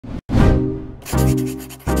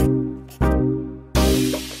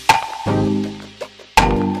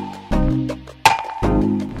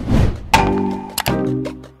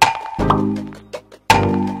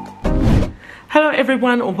Hello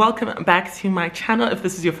everyone, welcome back to my channel. If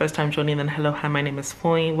this is your first time joining, then hello, hi, my name is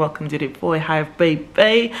Foyin. Welcome to the boy, hi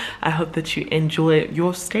baby. I hope that you enjoy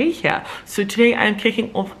your stay here. So today I'm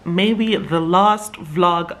kicking off maybe the last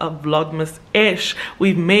vlog of Vlogmas-ish.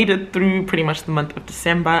 We've made it through pretty much the month of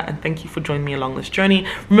December, and thank you for joining me along this journey.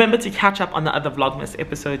 Remember to catch up on the other Vlogmas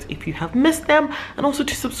episodes if you have missed them, and also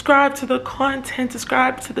to subscribe to the content,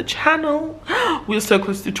 subscribe to the channel. We're so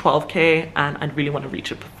close to 12k and I really want to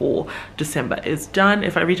reach it before December is done.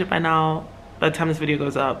 If I reach it by now, by the time this video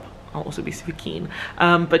goes up, I'll also be super keen.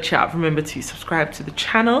 But yeah, remember to subscribe to the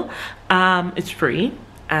channel. It's free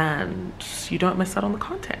and you don't miss out on the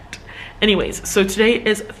content. Anyways, so today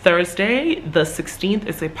is Thursday the 16th.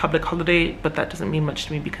 It's a public holiday, but that doesn't mean much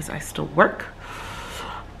to me because I still work.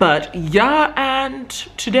 But yeah, and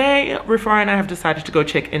today Rifra and I have decided to go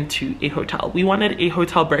check into a hotel. We wanted a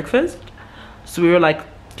hotel breakfast, so we were like,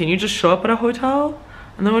 can you just show up at a hotel?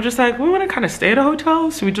 And then we're just like, we want to kind of stay at a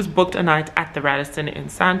hotel, so we just booked a night at the Radisson in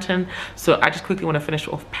Santon. So I just quickly want to finish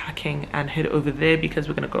off packing and head over there because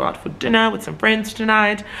we're going to go out for dinner with some friends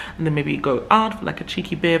tonight, and then maybe go out for like a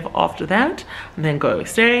cheeky bev after that, and then go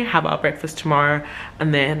stay, have our breakfast tomorrow.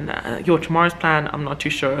 And then your tomorrow's plan, I'm not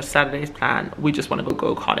too sure. Saturday's plan, we just want to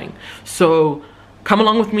go karting. So come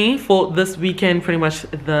along with me for this weekend, pretty much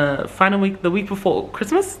the final week, the week before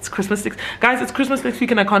Christmas. It's Christmas next, guys, it's Christmas next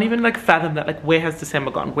week, and I can't even like fathom that. Like, where has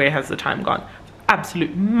December gone? Where has the time gone?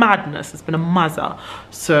 Absolute madness. It's been a mazza.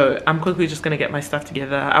 So I'm quickly just gonna get my stuff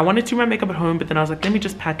together. I wanted to do my makeup at home, but then I was like, let me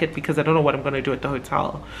just pack it because I don't know what I'm gonna do at the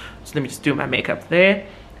hotel. So let me just do my makeup there.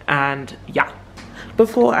 And yeah,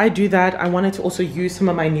 before I do that, I wanted to also use some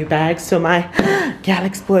of my new bags. So my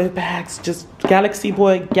Galaxy Boy bags, just Galaxy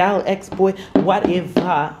Boy, Gal X Boy,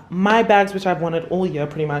 whatever. My bags, which I've wanted all year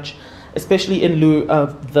pretty much, especially in lieu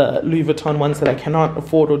of the Louis Vuitton ones that I cannot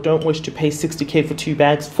afford or don't wish to pay 60k for 2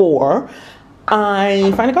 bags for.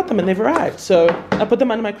 I finally got them and they've arrived. So I put them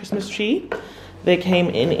under my Christmas tree. They came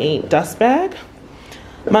in a dust bag.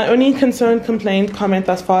 My only complaint, comment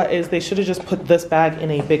thus far is they should have just put this bag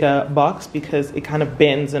in a bigger box because it kind of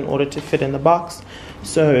bends in order to fit in the box.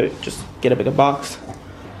 So just get a bigger box.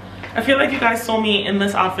 I feel like you guys saw me in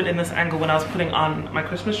this outfit in this angle when I was putting on my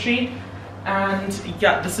Christmas tree. And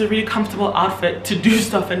yeah, this is a really comfortable outfit to do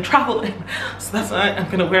stuff and travel in. So that's why I'm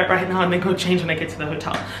gonna wear it right now and then go change when I get to the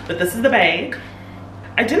hotel. But this is the bag.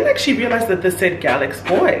 I didn't actually realize that this said Galaxy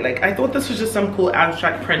Boy. Like, I thought this was just some cool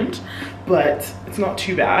abstract print, but it's not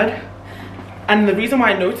too bad. And the reason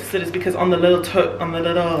why I noticed it is because on the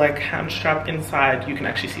little like hand strap inside, you can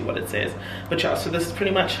actually see what it says. But yeah, so this is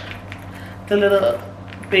pretty much the little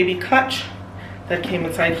baby clutch that came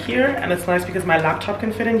inside here, and it's nice because my laptop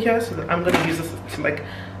can fit in here, so that I'm gonna use this to like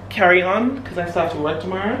carry on because I still have to work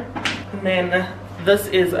tomorrow. And then this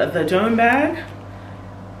is the dome bag.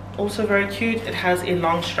 Also very cute. It has a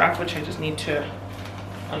long strap which I just need to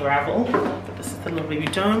unravel, but this is the little baby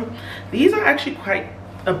dome. These are actually quite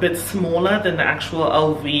a bit smaller than the actual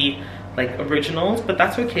LV like originals, but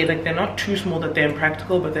that's okay. Like, they're not too small that they're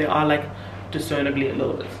impractical, but they are like discernibly a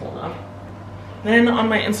little bit smaller. Then on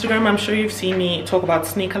my Instagram, I'm sure you've seen me talk about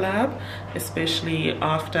Sneaker Lab, especially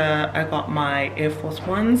after I got my Air Force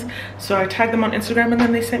Ones. So I tagged them on Instagram, and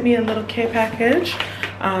then they sent me a little care package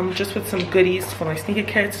just with some goodies for my sneaker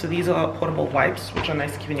kits. So these are portable wipes, which are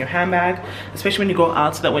nice to keep in your handbag, especially when you go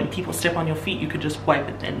out, so that when people step on your feet, you could just wipe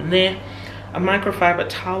it then and there. A microfiber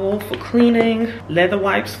towel for cleaning, leather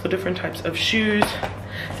wipes for different types of shoes,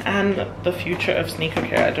 and the future of sneaker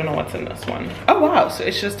care. I don't know what's in this one. Oh wow, so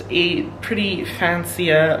it's just a pretty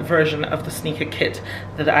fancier version of the sneaker kit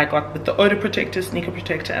that I got with the odor protector, sneaker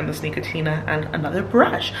protector, and the sneaker cleaner, and another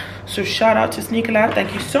brush. So shout out to Sneaker Lab,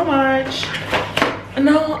 thank you so much. And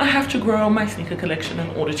now I have to grow my sneaker collection in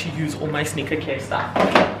order to use all my sneaker care stuff.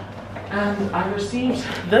 And I received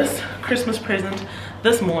this Christmas present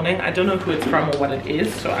this morning. I don't know who it's from or what it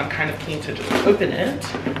is, so I'm kind of keen to just open it.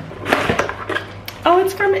 Oh,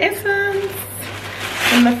 it's from Essence,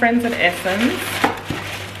 from the friends at Essence.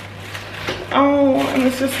 Oh, and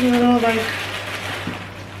it's just a little like,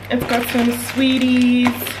 it's got some sweeties,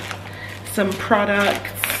 some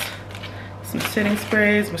products, some setting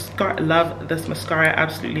sprays, mascara. I love this mascara,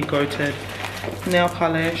 absolutely goated. Nail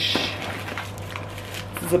polish.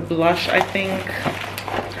 This is a blush, I think.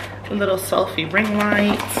 A little selfie ring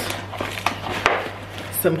light.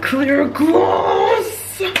 Some clear gloss.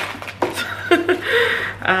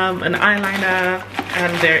 An eyeliner,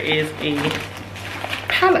 and there is a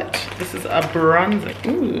palette. This is a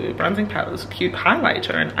bronzing palette. It's a cute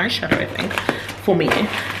highlighter and eyeshadow, I think, for me.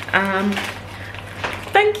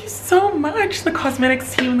 Thank you so much, the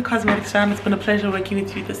cosmetics team, the cosmetics fam. It's been a pleasure working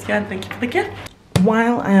with you this year, and thank you for the gift.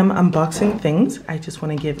 While I am unboxing things, I just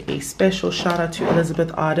want to give a special shout out to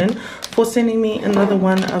Elizabeth Arden for sending me another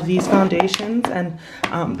one of these foundations, and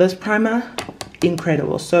this primer,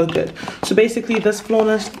 incredible, so good. So basically this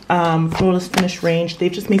flawless finish range,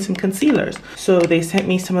 they've just made some concealers. So they sent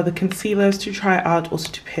me some of the concealers to try out,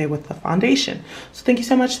 also to pair with the foundation. So thank you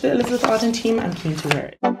so much to the Elizabeth Arden team. I'm keen to wear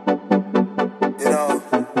it. You know,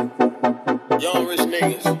 young rich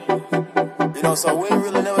niggas, you know, so we ain't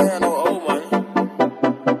really never had no old money.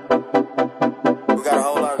 We got a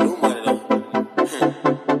whole lot of new money though.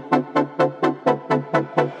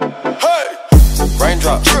 Hey!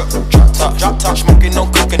 Raindrop, drop top, smoking, no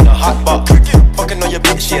cooking, the hot pot. Fucking on your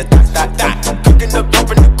bitch, yeah, that. Cooking up dope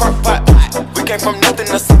in the crock pot. We came from nothing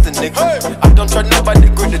to something, nigga. I don't try nobody,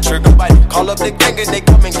 grip the trigger. Call up the gang and they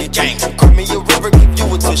come and get gang. Cry me a river, give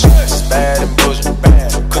you a tissue. Bad and bullshit,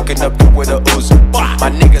 bad. Cooking up dope with a Uzi. My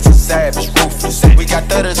niggas are savage, ruthless. We got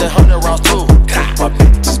 30s and 100 rounds too. My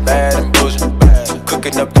bitch is bad and bullshit, bad.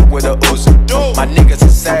 Cooking up dope with a Uzi. My niggas are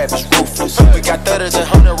savage, ruthless. We got 30s and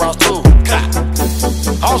 100 rounds too.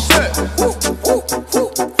 All set.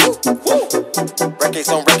 Records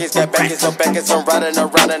on records, got backers on backers. I'm riding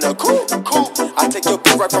around in a coupe. I take your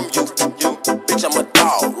bitch right from you. Bitch, I'm a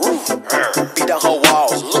dog. Beat down her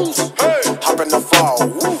walls, loose. Hop in the fall.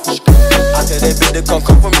 I tell that bitch to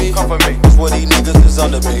come for me. That's what these niggas is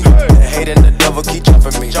under me. The hate and the devil keep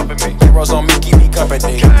jumping me. Heroes on me, keep me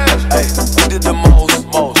company. Hey, we did the most.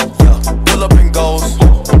 Yeah, pull up and goes.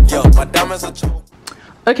 Yeah, my diamonds are choke.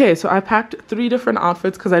 Okay, so I packed 3 different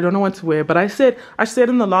outfits because I don't know what to wear, but I said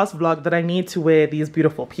in the last vlog that I need to wear these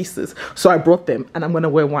beautiful pieces, so I brought them and I'm gonna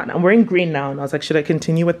wear one. I'm wearing green now, and I was like, should I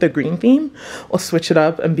continue with the green theme or switch it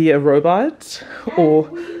up and be a robot?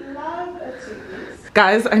 Or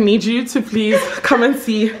guys, I need you to please come and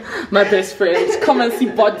see my best friend. Come and see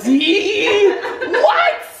Body.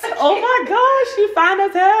 What? Oh my gosh, she fine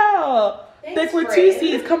as hell. Thick with 2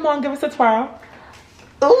 C's. Come on, give us a twirl.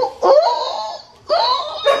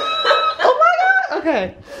 Oh my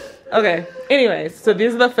god. Okay, anyways, so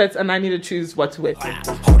these are the fits and I need to choose what to wear.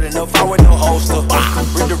 Holding up fire with no holster.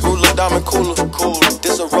 Read the ruler, diamond cooler.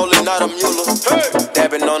 This a rolling, not a mule.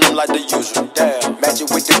 Dabbing on them like the usual. Damn, magic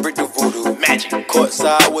with the brick of voodoo. Magic.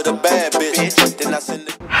 Courtside with a bad bitch. Then I send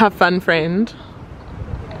the have fun, friend.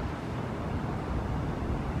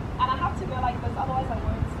 And I have to go like this, otherwise I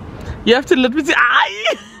won't. You have to literally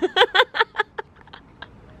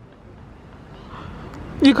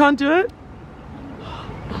You can't do it?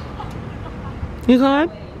 You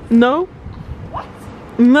can't? No? What?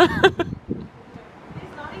 No. There's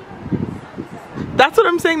not even That's what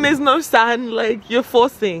I'm saying, there's no sun, like you're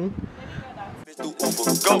forcing.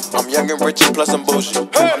 I'm young and rich plus I'm bougie.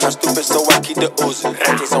 I'm not stupid, so I keep the Uzi.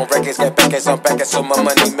 Records on records, got backers on backers, so my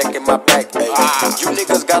money making my back ache. You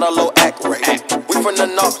niggas got a low act rate. We from the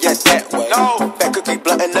north, yeah, that way. Fat cookie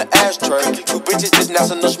blunt in the ashtray. 2 bitches just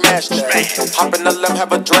national smash that. Hop in the limb,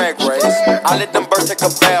 have a drag race. I let them birds take a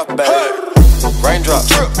bath, babe. Raindrop,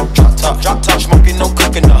 drop top, smoking, no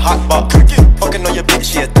cooking, the hot pot. Fucking on your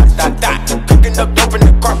bitch, yeah, that. Cooking up dope in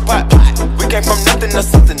the crock pot. We came from nothing to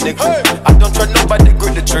something, nigga. I don't trust nobody,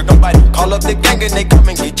 grip the trigger. Call up the gang and they come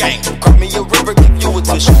and get gang. Cry me a river, give you a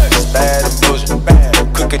tissue. Bad and bullshit, bad.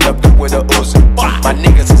 Cooking up dope with a Uzi. My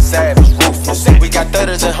niggas are savage, ruthless. We got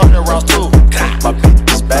 30s and 100 rounds too. My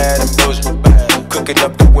bitch is bad and bullshit, bad. Cooking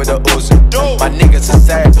up dope with a Uzi. My niggas are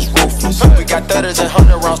savage, ruthless. We got 30s and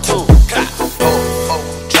 100 rounds too.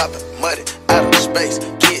 Dropping muddy out of space.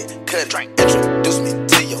 Kid, cut it. Introduce me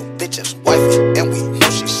to your bitch's wife, and we know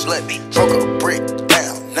she slutty. Broke a brick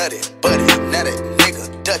down, nutty, buddy, nutty,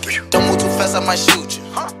 nigga, duck it. Don't move too fast, I might shoot you.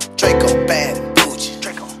 Draco bad and Boujee.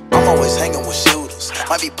 I'm always hanging with shooters.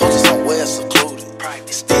 Might be posted somewhere secluded.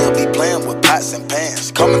 Still be playing with pots and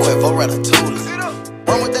pans. Call me Quavo Ratatouille.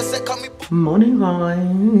 Run with that set, call me. Morning,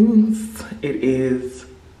 guys. It is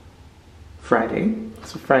Friday.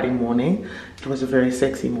 It's a Friday morning. It was a very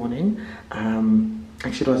sexy morning.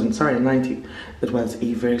 Actually, it wasn't. Sorry, 90. It was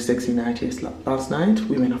a very sexy night last night.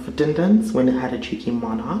 We went out for dinners. Went and had a cheeky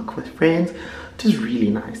monarch with friends. It was really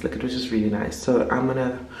nice. Like, it was just really nice. So I'm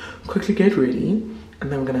gonna quickly get ready,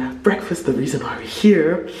 and then we're gonna have breakfast. The reason why we're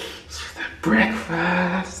here is for the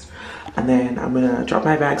breakfast. And then I'm gonna drop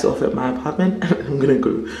my bags off at my apartment, and I'm gonna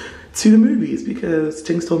go to the movies because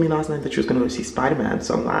Tings told me last night that she was gonna go see Spider-Man.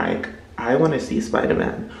 So I'm like, I want to see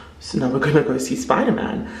Spider-Man. So now we're gonna go see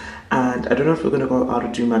Spider-Man. And I don't know if we're gonna go out or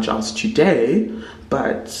do much else today,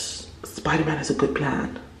 but Spider-Man is a good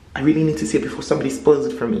plan. I really need to see it before somebody spoils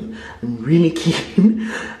it for me. I'm really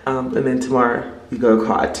keen. And then tomorrow we go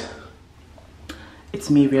kart. It's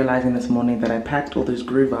me realizing this morning that I packed all those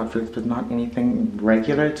groove outfits but not anything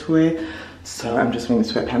regular to wear. So I'm just wearing the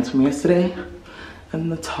sweatpants from yesterday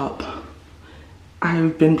and the top.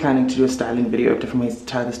 I've been planning to do a styling video of different ways to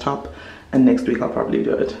tie this top, and next week I'll probably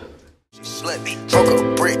do it. Broke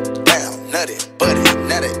a brick down, nutty, buddy,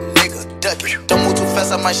 nutty, nigga, ducky. Don't move too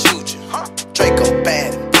fast, I might shoot you. Draco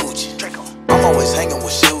bad and Boujee. I'm always hanging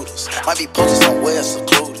with shooters. Might be posted somewhere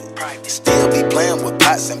secluded. Still be playing with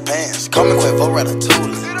pots and pans. Call me Quavo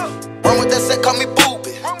Ratatouille. Run with that set, call me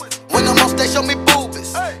Booby. When I'm on stage, show me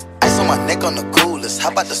boobies. Ice on my neck on the coolest.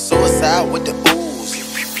 How about the suicide with the booze?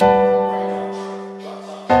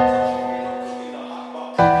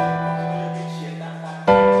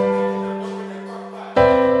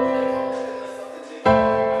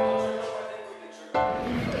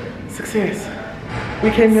 Success. We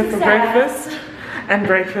came here for breakfast, and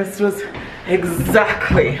breakfast was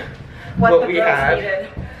exactly what we had. Needed.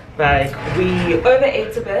 Like we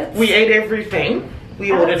overate a bit. We ate everything.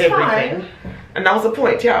 We ordered everything, and that was the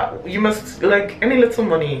point. Yeah, you must like any little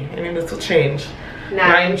money, any little change.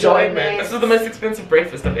 My enjoyment. This was the most expensive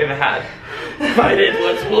breakfast I've ever had, but it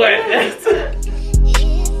was worth it.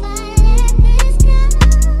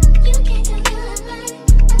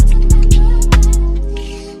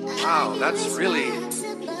 Wow, that's really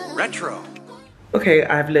retro. Okay,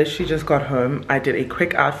 I've literally just got home. I did a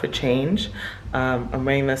quick outfit change. I'm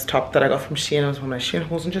wearing this top that I got from Shein. It was one of my Shein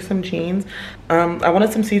hauls and just some jeans. I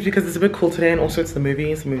wanted some sleeves because it's a bit cool today, and also it's the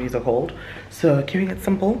movies. The movies are cold. So keeping it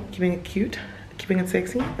simple, keeping it cute, keeping it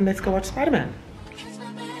sexy, and let's go watch Spider-Man.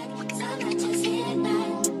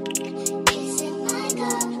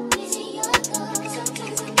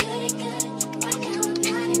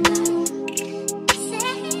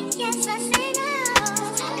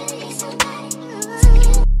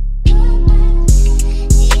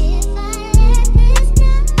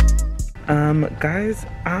 Guys,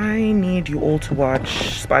 I need you all to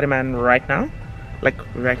watch Spider-Man right now. Like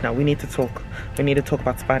right now. We need to talk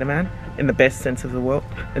about Spider-Man in the best sense of the word.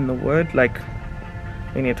 Like,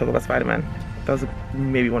 we need to talk about Spider-Man. That was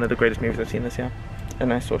maybe one of the greatest movies I've seen this year.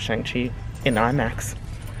 And I saw Shang-Chi in IMAX.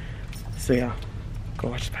 So yeah, go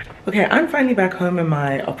watch Spider-Man. Okay, I'm finally back home in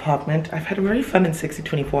my apartment. I've had a very fun and sexy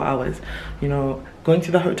 24 hours. You know, going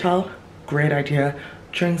to the hotel, great idea.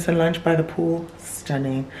 Drinks and lunch by the pool,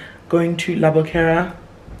 stunning. Going to La Boquera,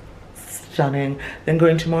 stunning. Then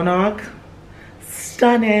going to Monarch,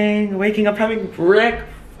 stunning. Waking up, having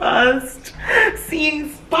breakfast,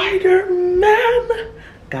 seeing Spider-Man.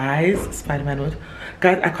 Guys, Spider-Man was,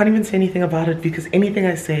 guys, I can't even say anything about it because anything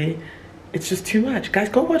I say, it's just too much. Guys,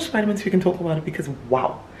 go watch Spider-Man so we can talk about it because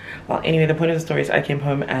wow. Well, anyway, the point of the story is I came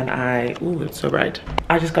home and ooh, it's so bright.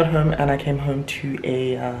 I just got home and I came home to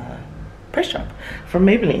a press shop from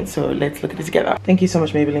Maybelline, so let's look at it together. Thank you so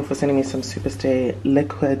much, Maybelline, for sending me some Superstay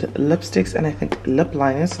liquid lipsticks and I think lip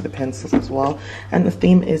liners, so the pencils as well. And the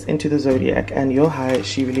theme is Into the Zodiac, and yo hi,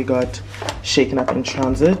 she really got shaken up in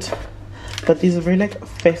transit. But these are very like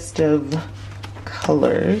festive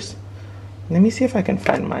colors. Let me see if I can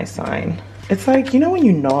find my sign. It's like, you know when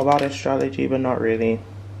you know about astrology but not really.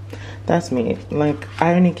 That's me. Like,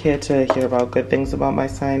 I only care to hear about good things about my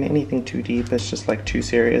sign. Anything too deep is just like too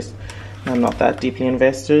serious. I'm not that deeply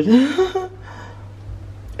invested.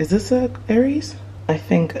 Is this a Aries? I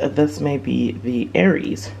think this may be the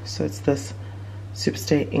Aries. So it's this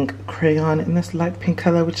Superstay ink crayon in this light pink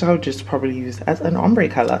color, which I would just probably use as an ombre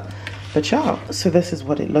color. But yeah, so this is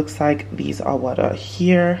what it looks like. These are what are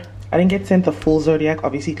here. I didn't get sent the full Zodiac,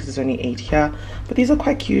 obviously, because there's only 8 here. But these are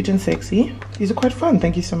quite cute and sexy. These are quite fun.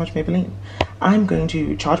 Thank you so much, Maybelline. I'm going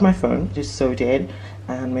to charge my phone. It is so dead.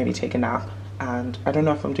 And maybe take a nap. And I don't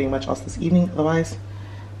know if I'm doing much else this evening. Otherwise,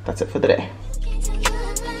 that's it for the day.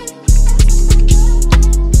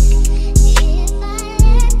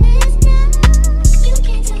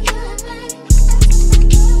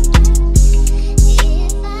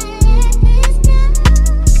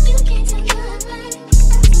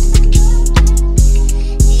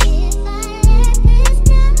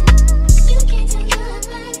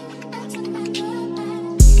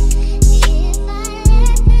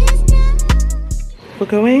 We're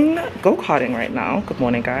going go-karting right now. Good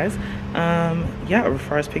morning, guys. Yeah,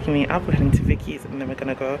 Rufara's picking me up. We're heading to Vicky's and then we're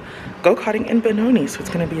gonna go go-karting in Benoni. So it's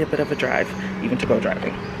gonna be a bit of a drive, even to go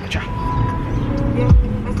driving. But yeah.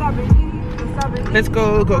 Let's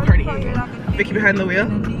go go-karting. Vicky behind the wheel.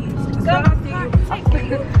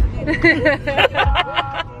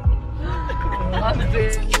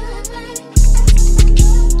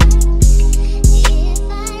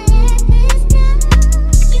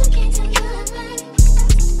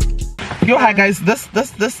 Yo, hi guys. This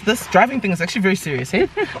driving thing is actually very serious, eh?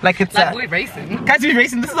 Like it's like we're racing. guys, we're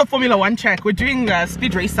racing. This is a Formula 1 track. We're doing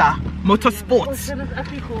speed racer, motorsports.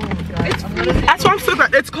 That's what I'm so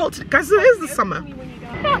glad. It's cold, guys. It is the summer.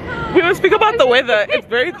 We will speak about the weather. It's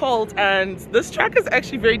very cold, and this track is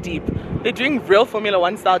actually very deep. They're doing real Formula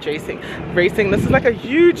 1 style racing. This is like a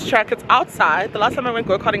huge track. It's outside. The last time I went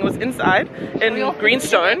go-karting was inside in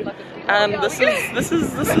Greenstone. And this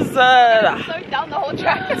is down the whole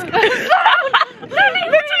track. literally,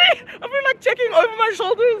 I've been like checking over my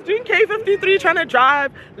shoulders, doing K53, trying to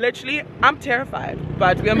drive. Literally, I'm terrified,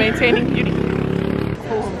 but we are maintaining beauty.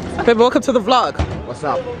 Babe, welcome to the vlog. What's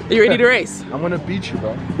up? Are you ready to race? I'm gonna beat you,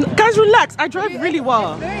 bro. Guys, relax. I drive really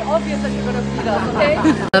well. Very obvious that you're gonna beat us,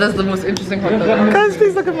 okay? That is the most interesting hot dog. Guys,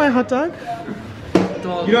 please look at my hot dog.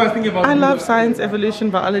 You know, I was thinking about. I love science, evolution,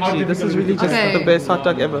 biology. This is really just the best hot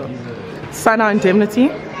dog ever. Sign our indemnity.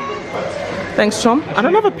 Thanks, Chom. I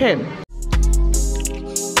don't have a pen.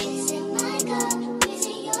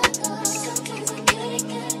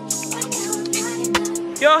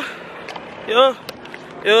 Yo.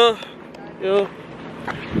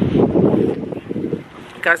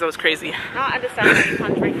 Guys, that was crazy. Now I understand why you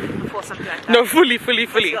can't drink before something like that. No, fully.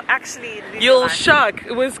 You'll actually lose your You'll life. shock.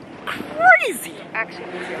 It was crazy. Actually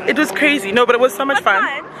lose your life. It was crazy. No, but it was so much But fun.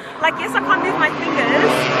 fine. Like, yes, I can't move my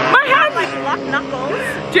fingers. My hands! Like locked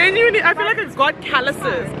knuckles. Genuinely, I feel like I've got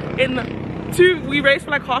calluses. We raced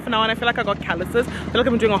for like half an hour and I feel like I got calluses. I feel like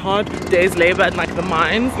I've been doing a hard day's labor at like the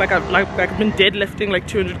mines. Like I've been deadlifting like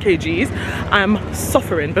 200 kgs. I'm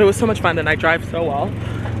suffering, but it was so much fun and I drive so well.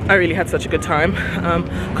 I really had such a good time.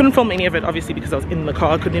 Couldn't film any of it obviously because I was in the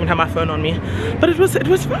car. I couldn't even have my phone on me. But it was fun.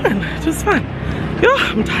 It was fun. Yeah,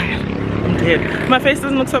 I'm tired. I'm dead. My face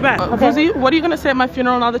doesn't look so bad. Boujee, what are you gonna say at my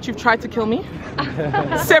funeral now that you've tried to kill me?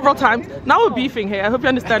 Several times. Now we're beefing here. I hope you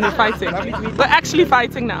understand we're fighting. We're actually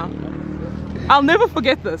fighting now. I'll never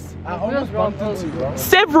forget this. I almost bumped into you, bro.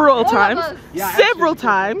 Several times. Yeah, Several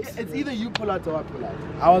times. It's either you pull out or I pull out.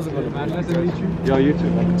 I wasn't gonna pull out. Yo, you too.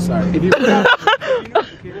 Like, sorry. If you pull out.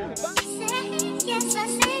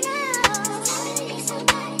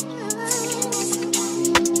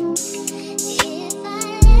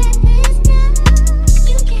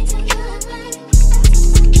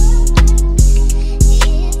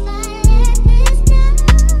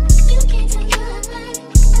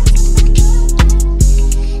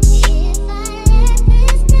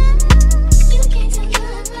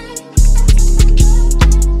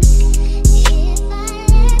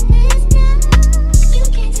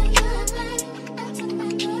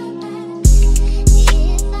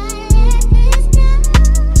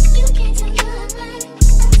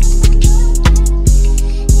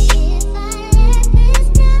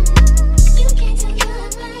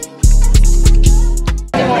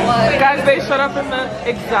 They showed up in the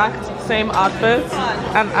exact same outfits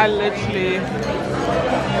and I literally,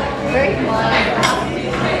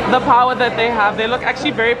 the power that they have, they look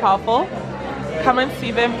actually very powerful. Come and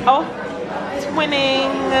see them. Oh,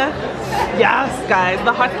 twinning. Yes guys,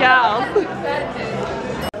 the hot gals.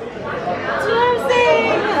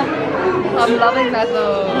 I'm loving that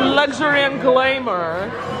though. Luxury and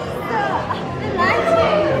glamour.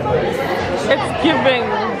 It's giving.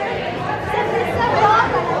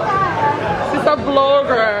 She's a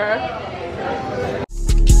vlogger.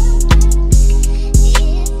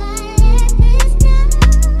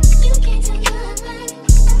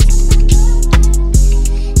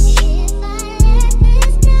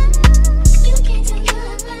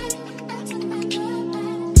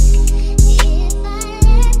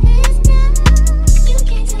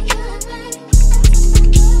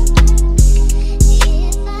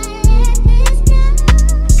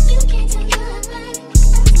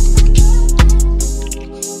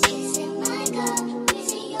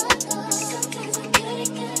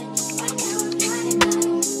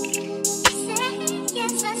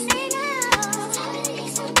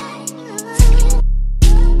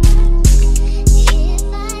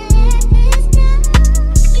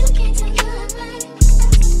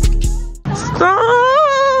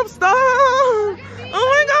 Stop! Oh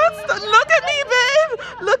my god, stop. Look at me, babe!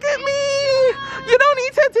 Look at me! You don't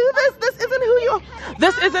need to do this. This isn't who you are.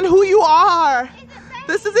 This isn't who you are.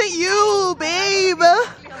 This isn't you, babe.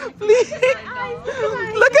 Please.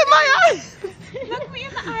 Look at my eyes. Look me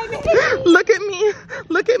in the eye, baby. Look at me.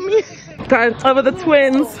 Look at me. Guys, over the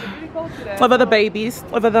twins. Over the babies.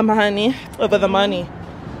 Over the honey. Over the money.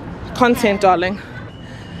 Content, darling.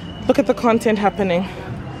 Look at the content happening.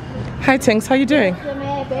 Hi Tinks, how you doing?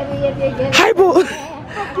 Hi boo!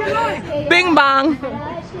 Bing bang!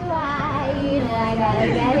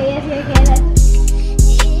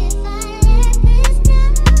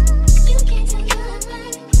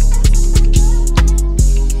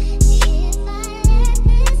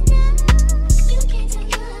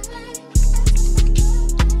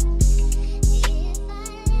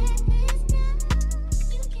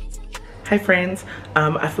 Hi friends,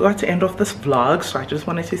 I forgot to end off this vlog, so I just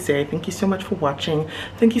wanted to say thank you so much for watching.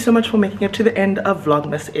 Thank you so much for making it to the end of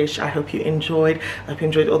Vlogmas-ish. I hope you enjoyed. I hope you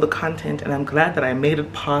enjoyed all the content, and I'm glad that I made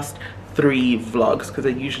it past 3 vlogs because I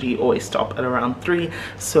usually always stop at around 3.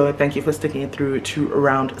 So thank you for sticking it through to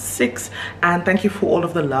around 6, and thank you for all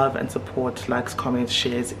of the love and support, likes, comments,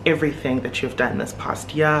 shares, everything that you've done this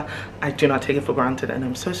past year. I do not take it for granted, and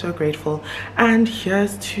I'm so grateful. And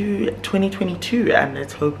here's to 2022, and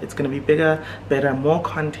let's hope it's going to be bigger, better, more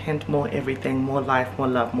content, more everything, more life, more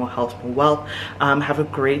love, more health, more wealth. Have a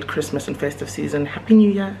great Christmas and festive season. Happy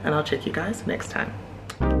New Year, and I'll check you guys next time.